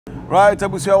Right,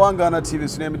 Abusia Wangana TV,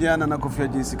 Snemidiana and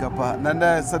Akofia Jessica.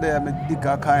 Nanda said I made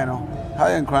Dika Kaino,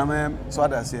 high and crime, so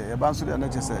I say, a bounce and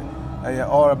just say,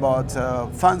 all about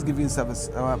Thanksgiving service,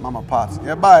 Mama Part.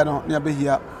 Yeah, by no, near be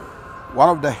here, one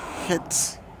of the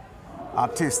hit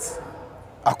artists,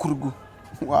 Akrugu.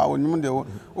 Wow, when you know,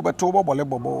 over Toba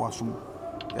Bolebo was soon.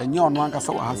 And you on one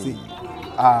Casawa Hasi.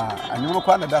 And you know,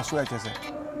 quite that's where I say.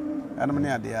 And I'm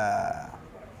near the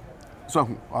so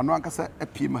on one Casa a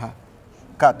Pima.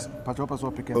 Cat, Patropa so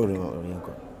pick. Oh,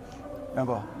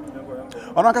 no.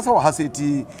 On a case has it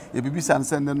a BBC and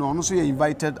send and also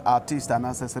invited artists and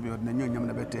answers about the new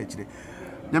Yaman better.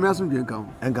 Yamasum Yankam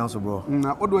and Council Bro.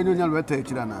 What do you know better?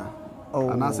 Oh,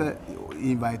 and I said,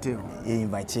 invite him. He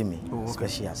invited me,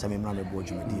 especially as I'm a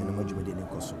Belgium and Majumadi and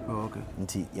Cosso. Okay.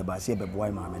 Until Yabasi, a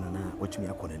boy, mamma, and watch me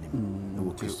according him.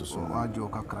 No Christus or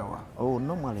joke. Oh,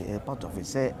 normally a part of it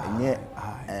say, and yet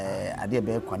I did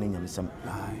bear Quanium some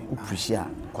Prussia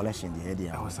collection the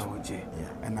idea. I was so J.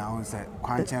 And now said,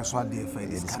 quite chance what dear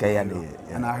face is sky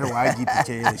and I heard I get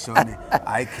to show me.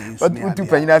 I came. But to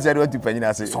Penina said, what to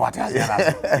Penina said, so what I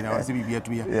said,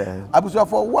 I was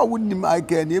for what wouldn't I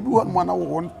can one what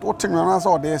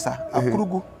all this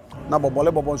Akrugu na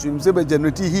bobole bobo so imse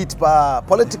generate heat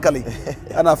politically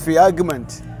and a free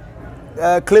argument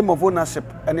claim of ownership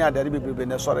any other people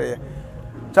na sorry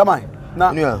chama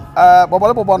na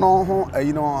bobole bobo no ho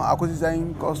you know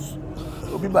acquisition cause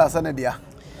obi ba sana dia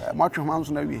matwe man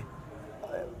so na wie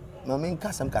no me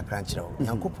nka sam kakra nkyerɛ wo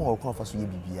yankopon okon fa so ye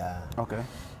bibia okay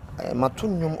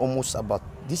matonyum almost about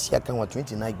this year can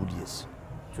 29 good years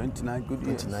 29 good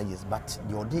years 29 years but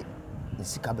the ode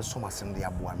Sika be some asem de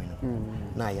aboa me no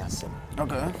na ya asem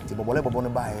okay ti bobole bobo no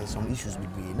ba some issues be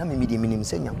na me media minim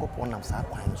se nyankopon nam sa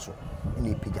kwan so na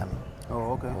epija me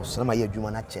oh okay so na ya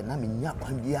adwuma na che na me nya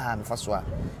kwan bia me fa so a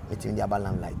metim dia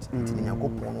balan light ti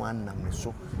nyankopon no anam me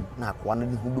so na akwa no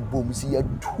hu be bom si ya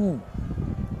tu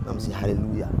na me say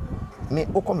hallelujah me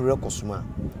okom record ma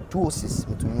 206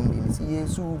 metunyum bi si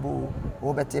yesu bo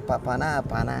obete papa na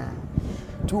pana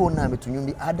 209 metunyum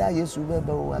bi ada yesu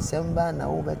bebe o asemba na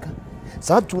obeka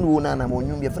sa tunu wona na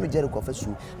monyum ye fene Jericho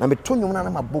fasu na metonyum na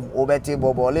ma bom obete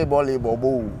bobole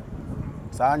bobo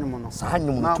sa anyum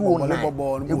no tu wona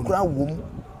ekura wom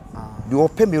de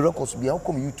open me records bia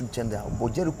okom YouTube channel bo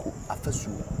Jericho afasu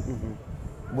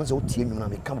bo se otie nyum na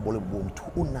me kam bole bom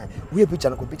 209 we picture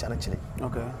na kire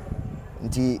okay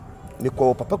nti me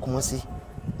ko papa Kumasi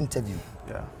interview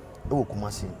yeah e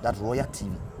Kumasi that Royal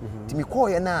TV nti me call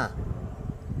ye na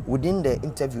within the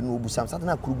interview no busam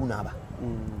satana Akrugu na aba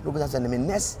no busam say me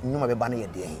next nyuma be ba na ye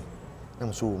de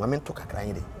na so ma me to kakra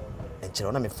yin de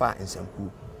enkyere na me fa ensamku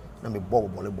na me bole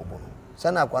bobo no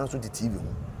say na akwa no so the TV ho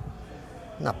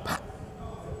na pa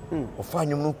o fa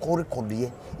nyum no ko record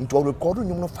ye into o record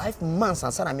nyum no 5 months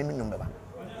ansa na me nyum be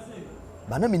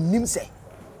ba na me nim say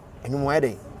enyum wa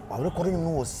de o record nyum no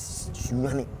was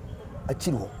sunyane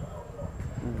akiri ho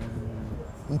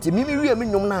nti mimi wie me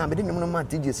nyom na me de nyom no ma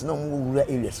TJs na mo wura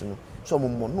areas no so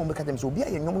mo no me ka dem so obi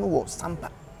aye nyom no wo sampa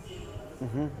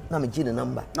na me gi ne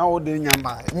number na wo de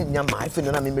nyamba ife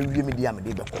no na me wie me dia me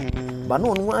de beko ba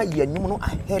no no aye nyom no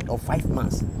ahead of 5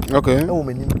 months okay na wo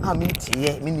me nim me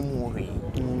tie me nim wo re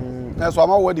na so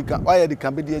ama wo di ka why di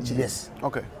ka be di achi yes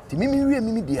okay ti mimi wie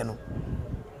mimi die no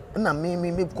na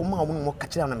me ko ma wo mo ka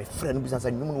kira na me frɛ no bi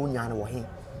sansa nyom no nya na wo he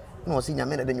na o si nya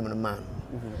me na de nyom no ma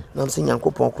na mse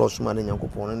nyankopon cross ma na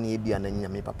nyankopon na e bia na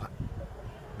nyame papa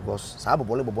because sa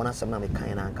bobole bobo na sem na me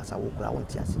kan na ankasa wo kura won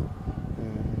tiase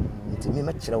nti me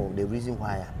ma kire wo the reason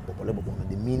why bobole bobo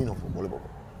the meaning of bobole bobo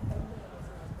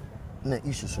na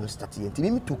issues no start ye nti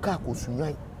me to ka ko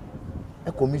sunwan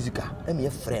e ko musica e me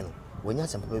friend wonya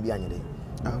sem papa bia anyede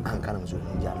anka na mso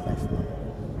no dia life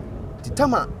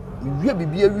titama wie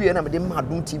bibia wie na me de ma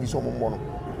Adom TV so mo no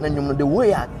na nyom no the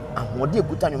way ahode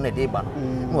ekuta nyom na de ba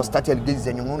no start el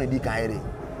gezi nyom no di kan ere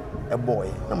e boy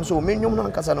na mo so me nyom no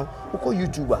ankasa no uko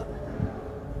YouTuber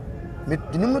me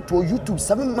nyom no to YouTube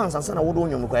 7 months ansa na wodo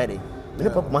nyom no kwa ere me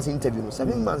pa kuma se interview no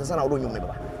 7 months ansa na wodo nyom no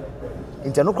ba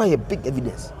inter no kwa ye big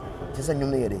evidence se se nyom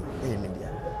no ere e media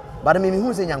ba me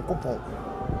hu se nyankopon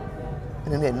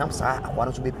ene nam sa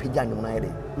akwara so be pija nyom na ere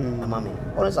ama me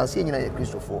ora sa se nyina ye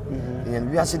Christopher en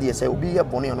wi ase de se obi ye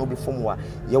bone na obi fom wa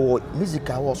ye wo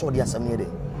musical wo so de asam ere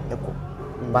eko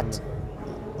but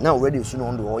now already so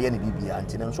no ndo ye na bibia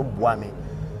anti so boa me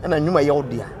na nyuma ye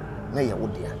odia na ye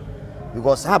odia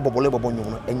because ha bobole bobo nyom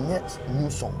no enye new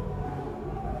song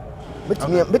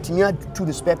betimi to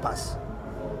the spare pass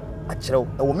a kire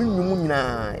e wo me nyum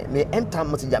nyina me enter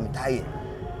message am taye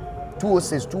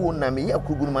 206 209 me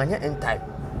Akrugu no manya entire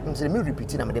nti me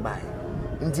repeat na me de bae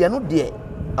nti eno de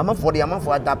amafo de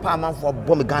amafo adapa amafo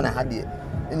bom Ghana ha de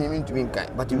any mean to be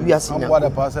kind, but we are seeing what a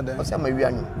passer then.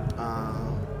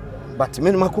 But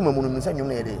men Makuma Munum send you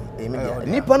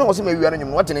Nippon was maybe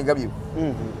watching a gabu.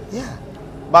 Yeah.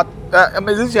 But a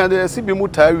musician, they see me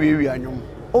mutai.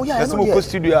 Oh, yeah, that's more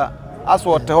studio. As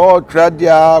what the whole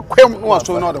tradia, quem was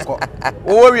so not a call.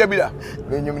 Oh, we are better.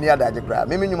 When you near that,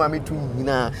 maybe you might to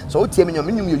so tell me your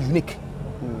minimum unique.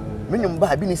 Minimum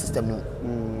by business system.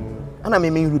 And I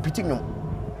mean repeating them.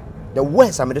 The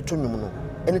words I made a tune,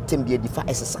 anything be a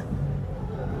defiance.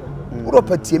 What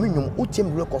about Timinum,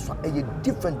 Utim records for a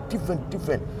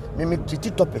different, maybe 30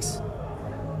 topics.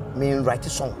 Mean write a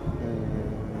song.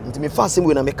 And to me, fast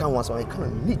when I make one, so I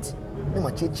can't meet. No,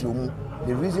 my church,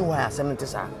 the reason why I send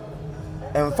this out.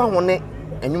 And found one and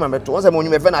you remember to us, I'm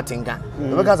only a friend at Tinka.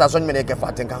 Because I saw me make a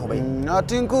fat Tinka away.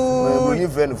 Nothing good. You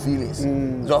friend feelings.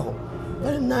 So,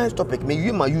 very nice topic. May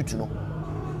you my youth, you know.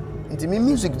 Into me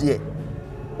music, dear.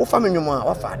 What family you want,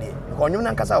 what father? Because you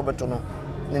know, Casa Bertono,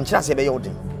 then Chassis Bay.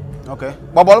 Okay.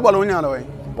 Bobble balloon away.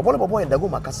 Bobble boy, the go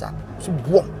Macassa. So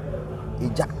warm. A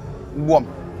jack. Warm.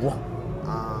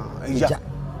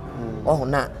 Oh,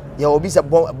 now. There will be a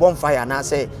bonfire, and I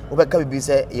say, over be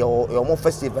say, your more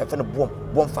festive, I find a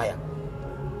bonfire.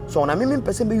 So, I mean,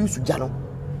 person be used to Jano.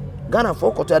 Ghana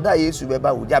folk or to die is to be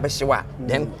about Jabashiwa.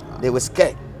 Then they were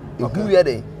scared. You do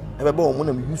ready. Have a bone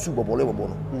when you super bowl.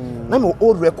 Number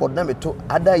old record number 2,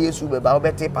 Ada Yesu be about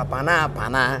Betty Pana.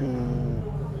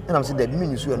 And I'm saying that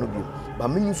mean you see no view, but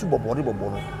mean you super body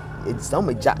bono. It's now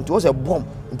a jack. It was a bomb.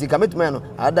 Until commit man,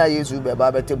 Ada Yesu be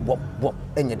about Betty Bob,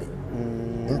 any day.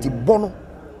 Until Bono.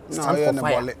 Stand for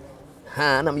fire.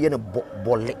 Ha, I'm here a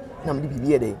bollet. I'm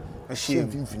the day. A shame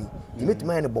infinity. You met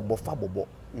mine a bobo fabo,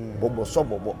 bobo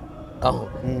sobo. Oh,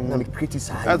 I'm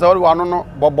criticized. That's all one no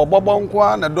bobo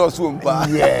and a door soon.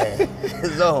 Yeah.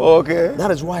 Okay.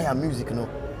 That is why I'm music, no.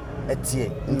 It's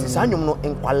here. Until Sanum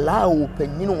and Palau,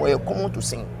 Penino were common to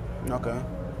sing. Okay.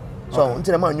 So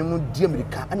until a man you dear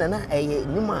America and then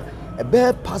a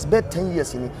bear past bed 10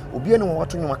 years in it, will be any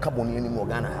watching your carbon anymore.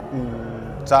 Ghana.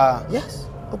 Yes.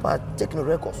 Taking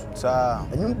records, sir.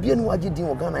 And you be any what you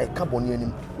do Ghana a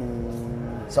carbon.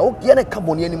 So get a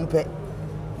carbon pay.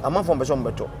 A month from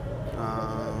Besombeto.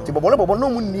 Tibobo no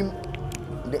moon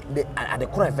at the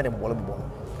cry for the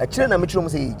ball. A children I'm sure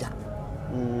say,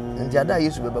 and Jada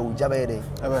used to be about Jabba.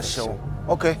 Ever show.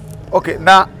 Okay.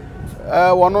 Now,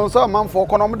 one on some month for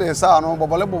economic, sir, no,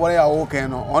 but I okay,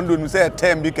 no, on doing say a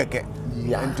 10 big cake.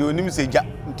 Yeah, and to him say,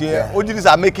 Ojis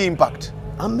are making impact.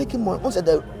 I'm making more.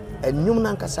 A new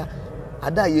Nankasa,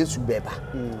 Ada Yesu Beba.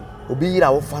 Obi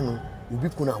our fan, Ubi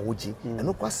Kuna Wuji, and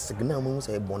no cross signal moons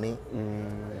a bonnet.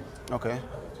 Okay.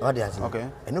 Okay.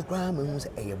 And no crime moons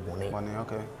a bonnet.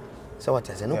 Okay. So what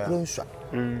has no clone shot?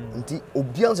 Until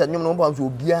Obians and your numbers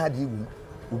will be a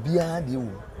deal.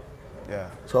 Yeah.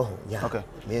 So, yeah. Okay.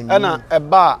 And a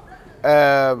bar,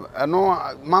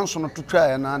 no mansion to try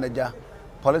another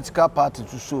political party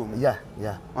to show. Yeah.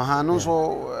 No,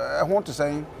 so I want to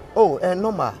say, oh, and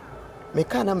no, me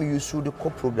can't use the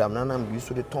co-program, and I'm used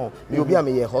to the tone. You'll be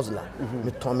a hustler.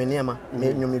 Me Tommy Nema,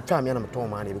 me try me and I'm Tom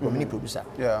money because many producer.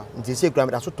 Yeah. They say,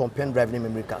 Grandma, that's what Tom Pen driving in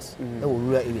Americas. They will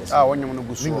rural areas. Ah, when you want to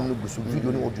go so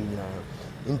video or do you know?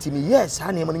 Into me, yes,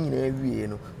 I am money in every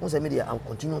year. Once I made it, I'll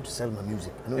continue to sell my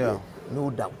music. No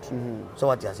doubt. So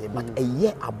what I say, but a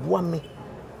year, abuame.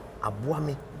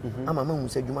 I'm a man who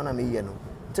said, you man, me,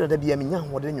 tell the be a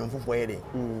young what then you for a day.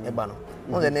 A banner.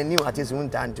 More than a new artist won't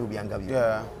time to be younger.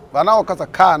 Yeah. But now, because a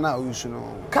car now, you should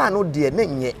know. Car no dear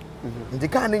name yet. The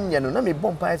car in Yano, me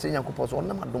bonfires in Yakupos, or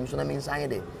number don't so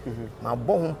inside it. My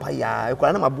bonfire, I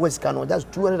call my boys canoe, that's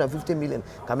 250 million.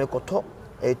 Come a top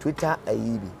a Twitter a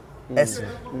EB. S.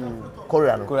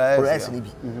 Korean, and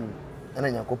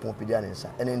then Yakupon Pidianesa,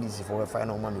 and then this is for a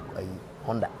final money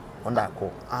Honda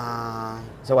call.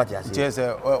 So what you say?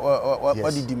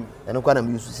 What did you? And no kind of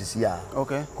use to see.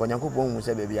 Okay. Konyankopon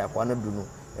say baby, I want to do no.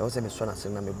 I was a son of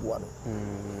Sename Buano.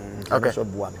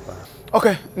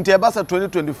 Okay. In Tiabasa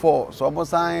 2024, so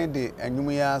almost signed the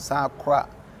Numia Sacra,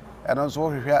 and also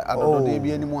here I don't know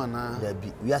be anyone.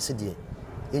 We are sitting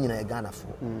in Ghana for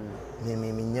me,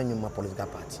 my political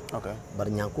party. Okay. But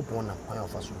Yankupon, a point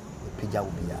of us, Pija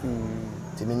will be.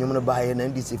 Timmy, buy an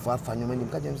NDC for family,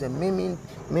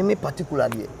 maybe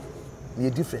particularly, we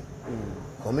are different.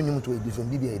 Coming to a different,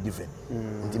 be a different.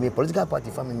 To me, political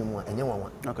party family and young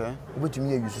one. Okay. But to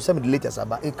me, you should send the latest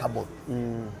about a cupboard.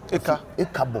 A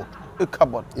cupboard.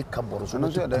 So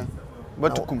not there.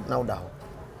 But to come now down.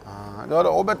 The other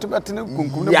over to Batin,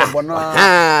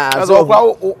 as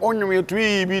well, on your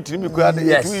 3 beat, you could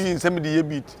have 70 a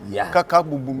beat. Yeah, Kaka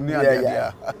boom,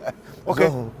 yeah. Okay.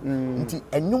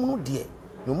 And no dear.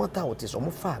 no matter what is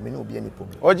almost far, me no be any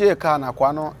problem. Oje car na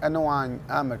kwa no ene wan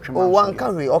ametwe oh one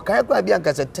carry o kai kwa bia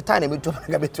nka se tetane me to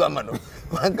ga betu ama no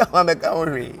wan ka ma meka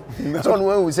ori so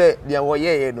no we say dia wo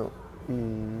ye no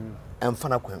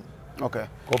amfana kwam okay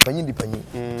ko panyi di panyi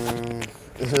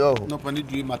no pani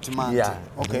do mathematics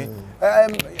okay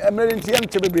emergency am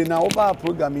chebebe na oba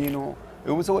program yi no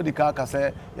e wo se wo di ka ka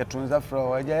se ye tunza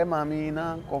fro eja e mami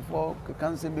na kofo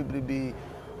kanse bebrebe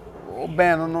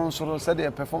Ben no sort of said the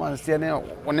performance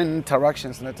one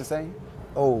interactions let us say.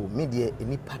 Oh, media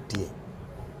any party.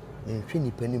 Ni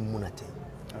penny munate.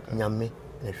 Nyame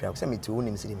na hwa say me to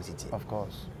woni city. Of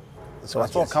course. So I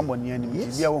saw come on any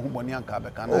bia wo humoni anka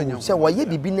be kan na nya. Say waye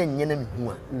bibi na nye na me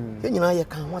hu a. Ye nyina ye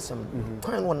kan ho asem.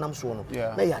 Twan no nam so no.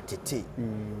 Na ya tete.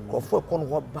 Kofo ko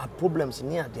no ba problems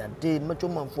ni ade ade macho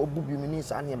manfo bubi mi ni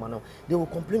sa na ma no. They will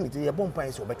complain it ye bomb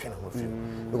pie so be twen ho free.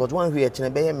 Because one hwe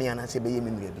chine be ye me ana say be ye me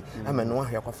nua bi. Ama no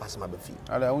hwe kwa fast ma be fi.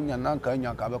 Ala unya nanka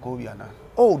nya ka be ko bi ana.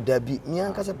 Oh, dabi mi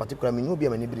anka say particular me no bi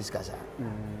ma ni briska sa.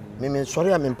 Me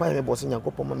sorry am pie me boss nya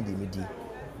ko pom am di me di.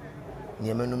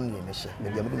 Niamenum ni emehye me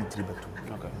bia me dum tribetu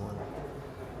okay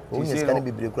o nya ska ne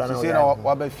bebre kura na o na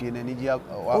wa ba fie na ni ji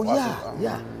oh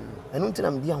yeah enu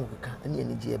ntina me bia hoka ani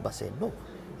ani ji e ba se no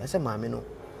ya se maame no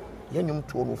ye nyum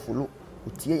to no folo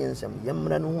otie yensam ye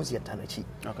mra no hu se tanachi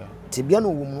okay te bia no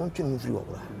wo mu ntwe no firi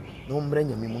wokura no mra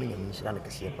nyame mu nyame nhira na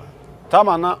kase ba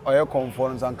tama na oye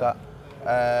conference anka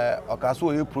okaso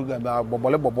oye program ba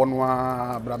bobole bobo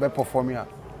no bra be perform ya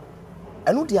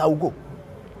enu dia ugo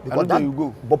because that you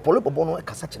go bopolo bobo no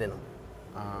kasa kire no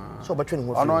so betwe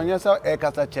no ho ono nya se e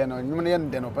kasa kire no nyum ne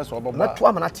de no person bobo meto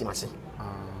amana timase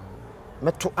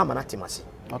meto amana timase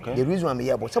okay the reason I'm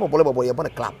here but some bobo ye born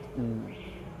club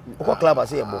ko club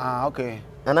ase ye bo okay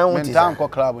ana won ti mentan ko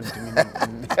club ntimi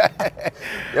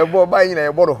ye bo ba yin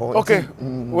ye bo ho okay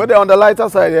we dey on the lighter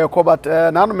side ye ko but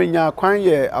na no menya kwan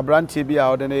ye abrantie bi a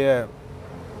o de ne ye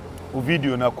o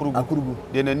video na Akrugu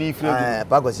de na ni free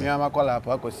pagosi mi amakola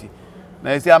pagosi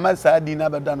na esi amasa di na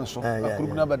beda no so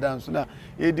Akrugu na beda so na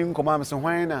edi nkoma am se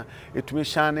hwan na etumi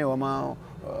shane o ma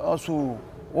also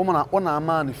woman ona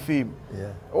ama na fame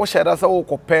o sheda se wo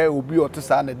kopɛ obi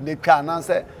otesa na de twa na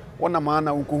se wona ma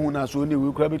na wokohu na so ne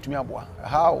we kura betumi aboa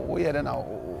how wo ye de na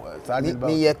saadi ba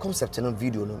me ye concept no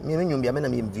video no me nyum bia me na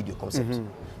me video concept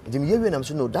de me ye we na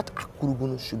so no that Akrugu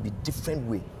no should be different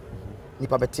way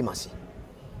nipa betimase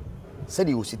said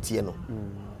you sit here no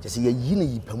just ye yi na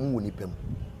yipamu wo nipam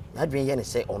na dwen ye ne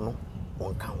say ono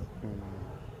on kan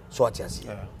so what you see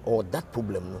or that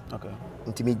problem no okay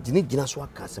nti me gina so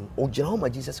akasem o gina ho ma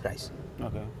Jesus Christ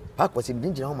okay park was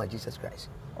in gina ho ma Jesus Christ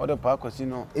or the park was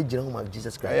no e gina ho ma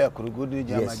Jesus Christ yeah Akrugu de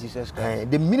gina ma Jesus Christ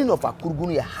the meaning of Akrugu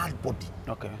no a hard body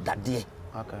okay that day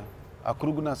okay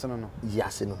Akrugu na sene no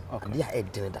yes no dia e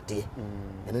den that day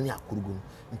ene ni Akrugu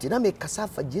nti na me kasa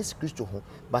fa Jesus Christ ho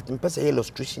but me pese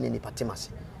illustration ni patemase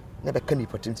na be kan ni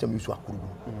patemase me use Akrugu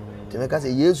nti me kasa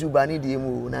Yesu ba ni die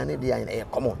mu na ne dia e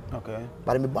common okay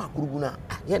but me ba Akrugu na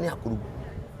ye ni Akrugu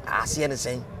ase ne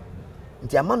sen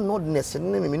nti ama nodness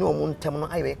ne me ni o mo ntem no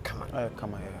aye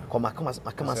kama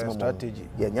kama strategy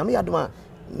ye nyame yadoma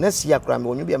na sia kra me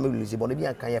onyu bia me release bo no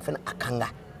bia kan ye fe na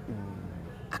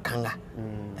akanga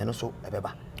eno so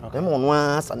ebeba me mo no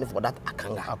asane for that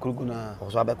akanga Akrugu na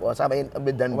so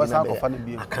abe dan bi na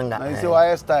akanga na say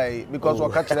why style because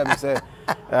what catch them say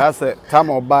I say time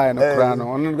or buy no kra no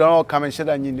on go come and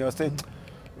sheda nyi no say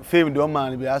fame do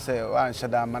man bi I say wan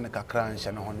sheda man kakra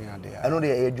nhye no ho ne ade eno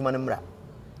de adwuma ne mra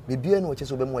be bia na o che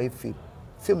so be mo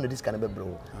fame no this can be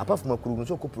bro apart from Akrugu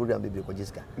so ko program be ko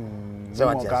jiska so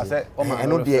what you say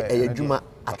eno de adwuma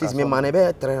at least me man be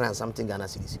 300 and something Ghana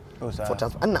cedis for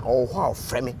transport na o how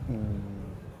frame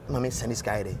na me send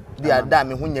sky dey dia da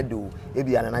me hunya do e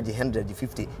bia na je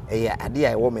 150 e ya ade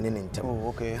ai wo me ne ntem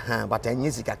okay but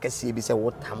anyi sika kase bi se wo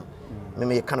tam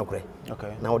me ka no kure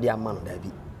okay na wo dia man da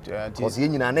bi cause ye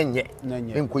nyina na nye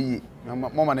enko yi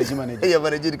mo manage ye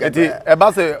manage ka e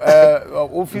ba se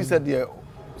office de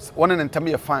one in ntem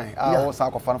ye fine wo sa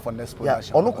ko fan for next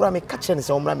production ono kura me ka che ne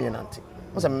se omra me nante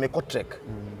mo se me ko trek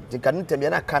de kan ntem ye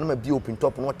na ka na bi open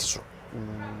top no teso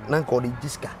na ko de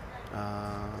diska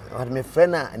what my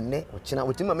friend and ochina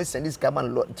otima me send this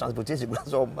carbon transportation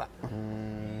so ba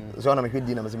so na me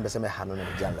hwedi na me se me ha no na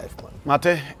dia life man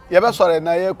mate ye be sore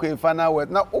na ye kwe final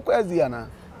word na ukọ SD ana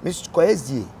miss ko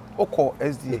SD ukọ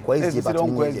SD ko SD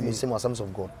but me say Assemblies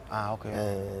of God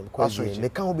okay ko SD me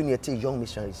kan obi na te young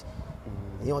missionaries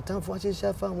your time for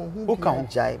asha fa mo hu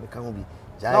jai me kan obi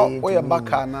jai o ye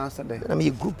baka na se de na me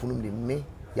group no me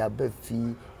ya ba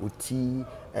fi oti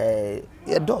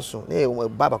ye doso ne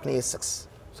baba ko ne 6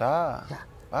 sa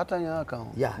Atanya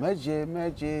account. Yeah.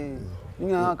 Meje.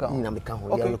 Nya account. Ina me kan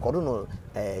ho. Yeah, record no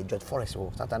George Forest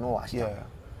o. Sata no wa. Yeah.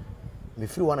 Me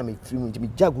free one me free me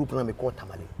ja group na me call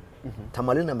Tamale.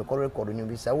 Tamale na me call record no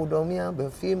bi say wo do me a be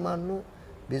fi ma no.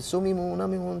 Be so mi mu na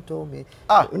me wonto me.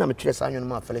 Na me twere sa anwo no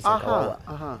ma fele se ka wa.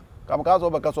 Aha.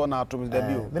 Kamakazo be kaso na atom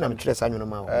debut. Me na me twere sa anwo no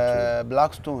ma.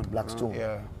 Blackstone.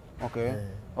 Yeah. Okay.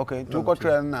 Okay. Tu ko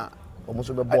twere na.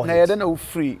 Almost be born. Na ye na wo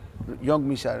free young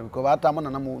missionary because ata mo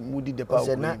na mu di depa.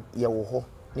 Say na ye wo ho.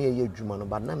 Na ye adwuma no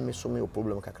but na me so me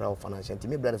problem kakra of financial. Nti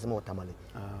me brother se me Tamale.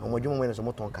 Omo adwuma mo na so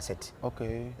mo ton cassette.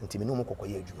 Okay. Nti me no mo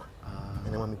kokoye adwuma.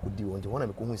 Na ma me kodi won. Nti wona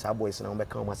me ko hu sa boys na wo be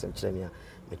kan mo asem kire ne a.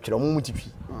 Me twere mo mu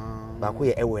tipi. Ba ko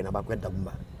ye ewe na ba ko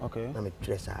dagumba. Okay. Na me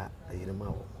twere sa ayire ma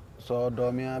wo. So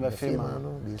domia be fema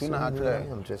tu na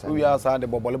atre we are sa de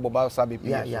boba sabe pi.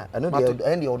 Yeah. I know the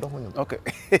end the hono. Okay.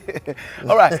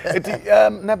 All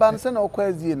right. Na ban se na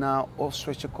okwazie na o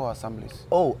switch call assemblies.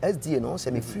 Oh, SDA no say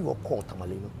me free or call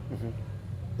Tamale no.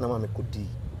 Na ma me kodi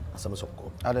assemblies of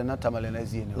call. Ade na Tamale na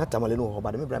SDA no. Na Tamale no ho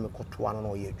ba de me bra me kotoa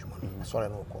no ye adwuma no. Sorry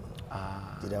no call no.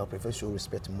 Did I prefer show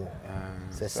respect more.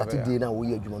 Say Saturday na wo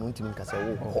ye adwuma no ntimi nka say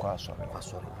wo call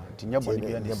sorry. Tinya boni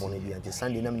bia nti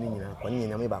Sunday na me nyina kwa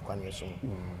nyina me ba kwa ne so.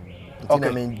 Okay.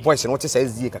 I mean voice no what say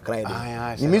SDA kakra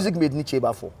e. The music made ni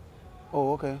cheba for.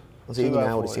 Oh, okay. So you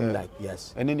know the same like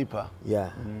yes. And nipa.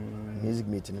 Yeah. Music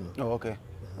meeting no. Oh, okay.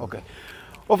 Okay.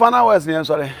 Ofana was ni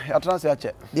sorry. Atranse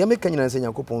ache. Dey make nyina say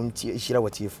Yakopon hira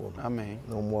watiefo. Amen.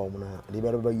 No mo na dey be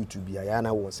YouTube bia ya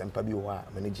na wo sempa bi wo a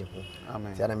manage ho.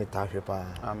 Amen. Ti ana me ta hwe pa.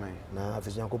 Amen. Na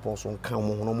afisi Yakopon so kan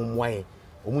mo no mo moaye.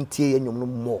 Omuntie enyom no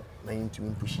mo na yintumi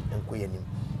mpushi enkoye nim.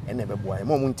 Ene be boaye.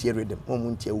 Mo muntie rhythm, mo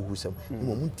muntie uhusam.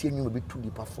 Mo muntie enyom be tu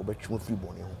dipa for be twom free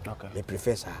born ho. Okay. The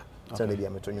professor so na bia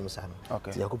meto nyom sa no.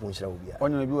 Okay. Ti Yakopon hira wo bia.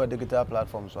 Onyo bi wa digital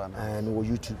platforms so na. And wo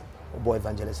YouTube, boy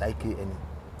evangelist IK Aning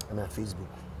na Facebook.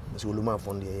 So Luma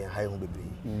found the high home baby.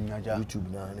 YouTube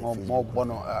now. More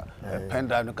bono pen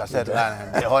drive no cassette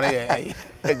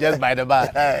just by the bar.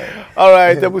 All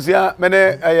right, Tebusia, many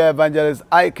evangelist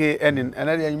IK Aning, and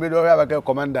then you made have a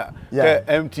commander.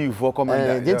 MT for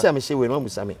commander. Didn't I say we know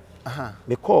Musami?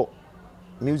 They call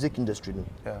music industry.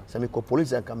 Some call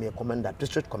police and come here commander,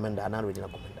 district commander, and regional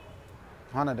commander.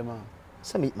 Hana the man.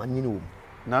 Some man you know.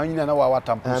 Now you know what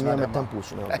tampos na.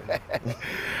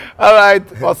 All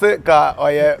right, ose ka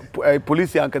oye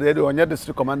police yankade de onye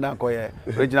district commander ko ye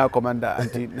regional commander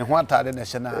anti ne ho atade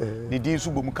national ni din su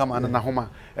bom kama na homa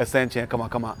esenche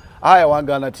kama aya wa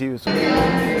Ghana TV so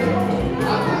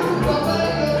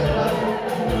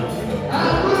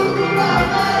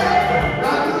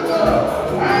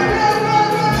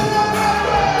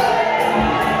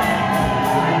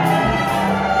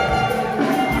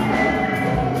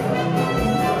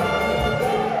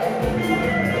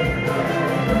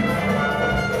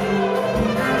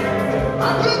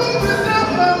Akrugu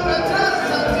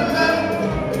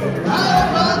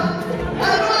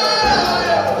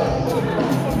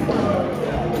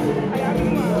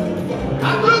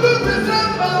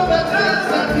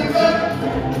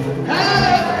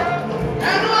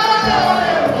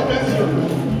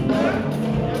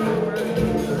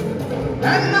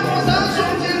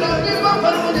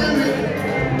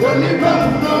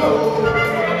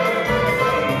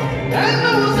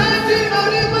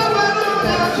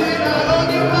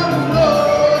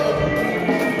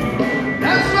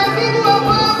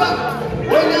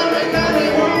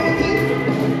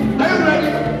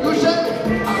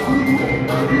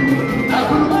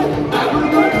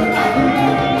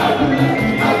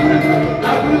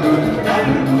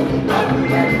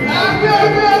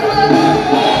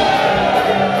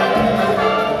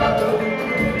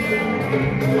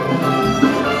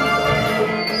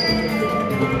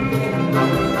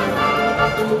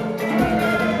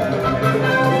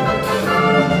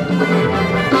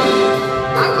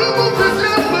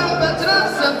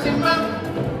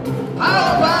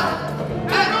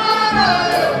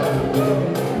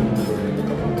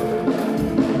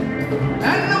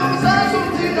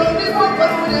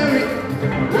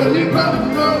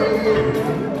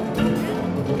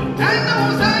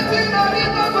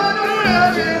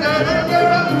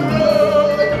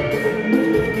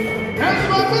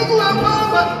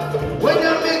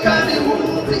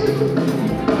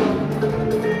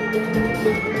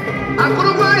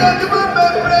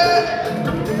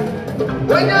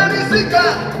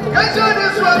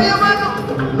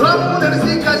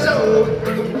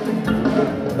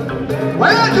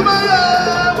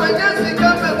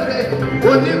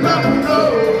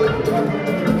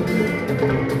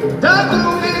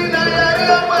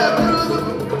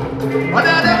What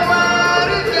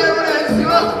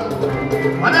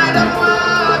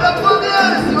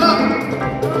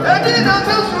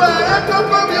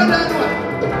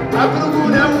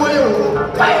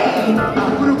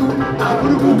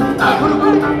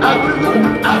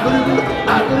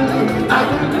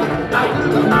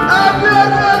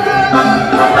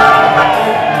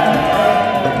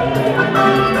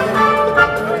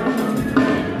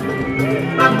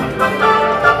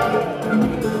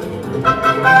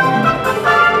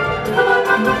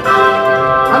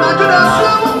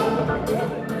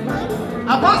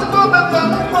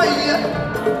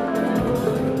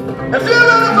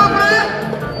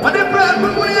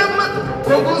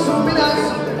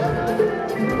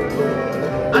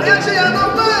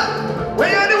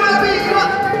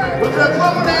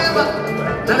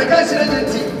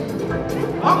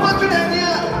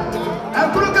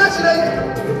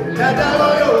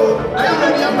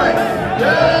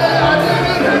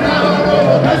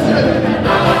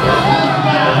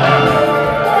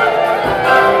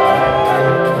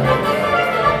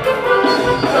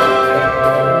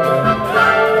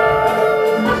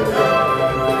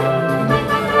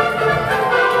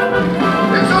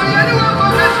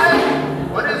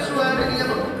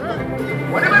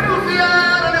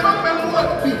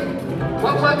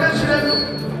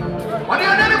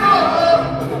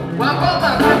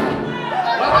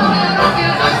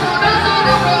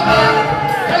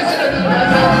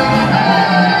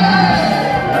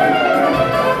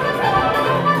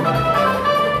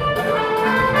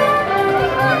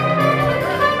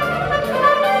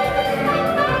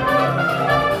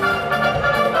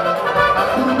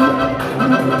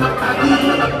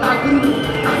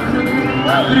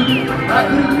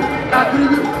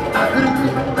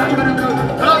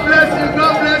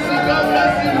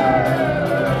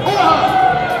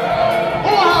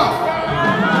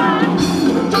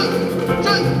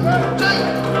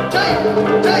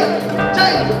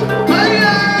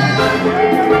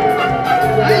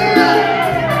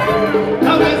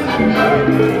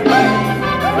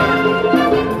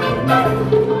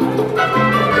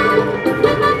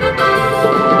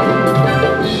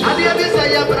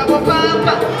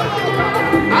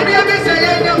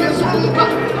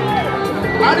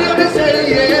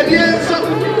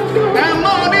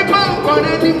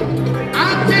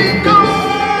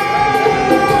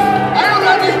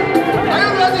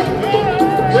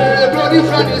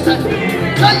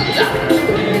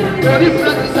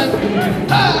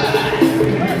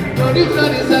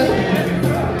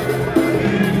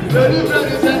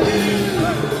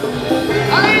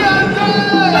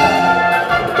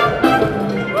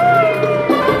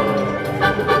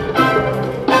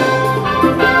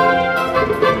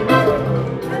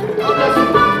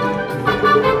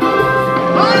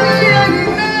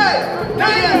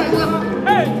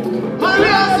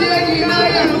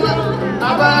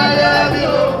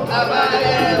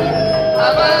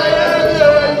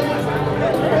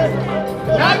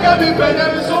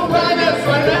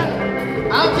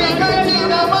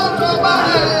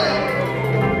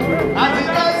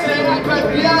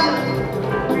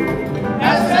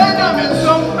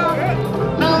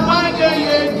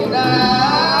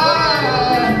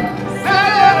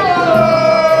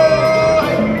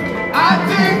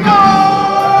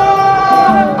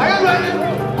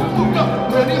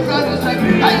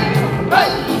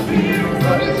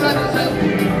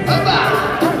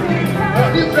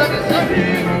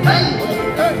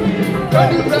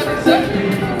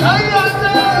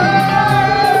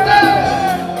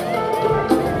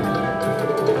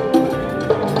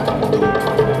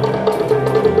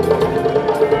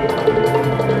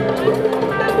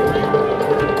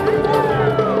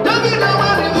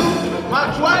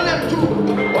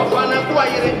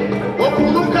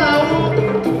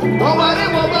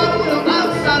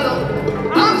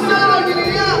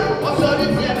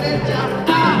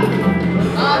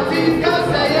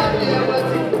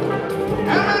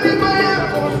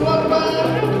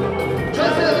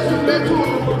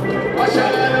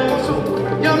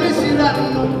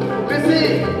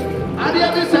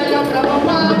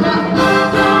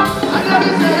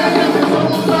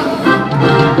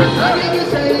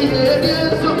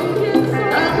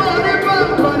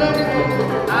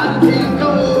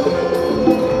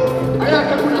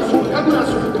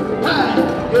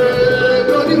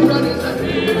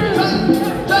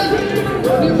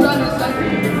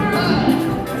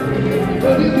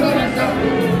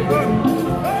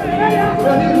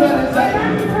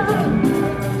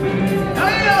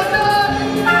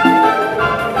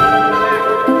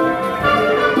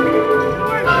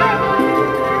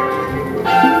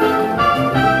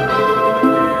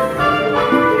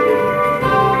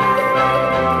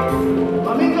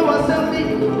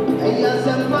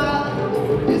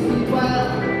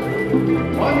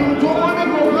On you don't want to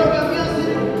go,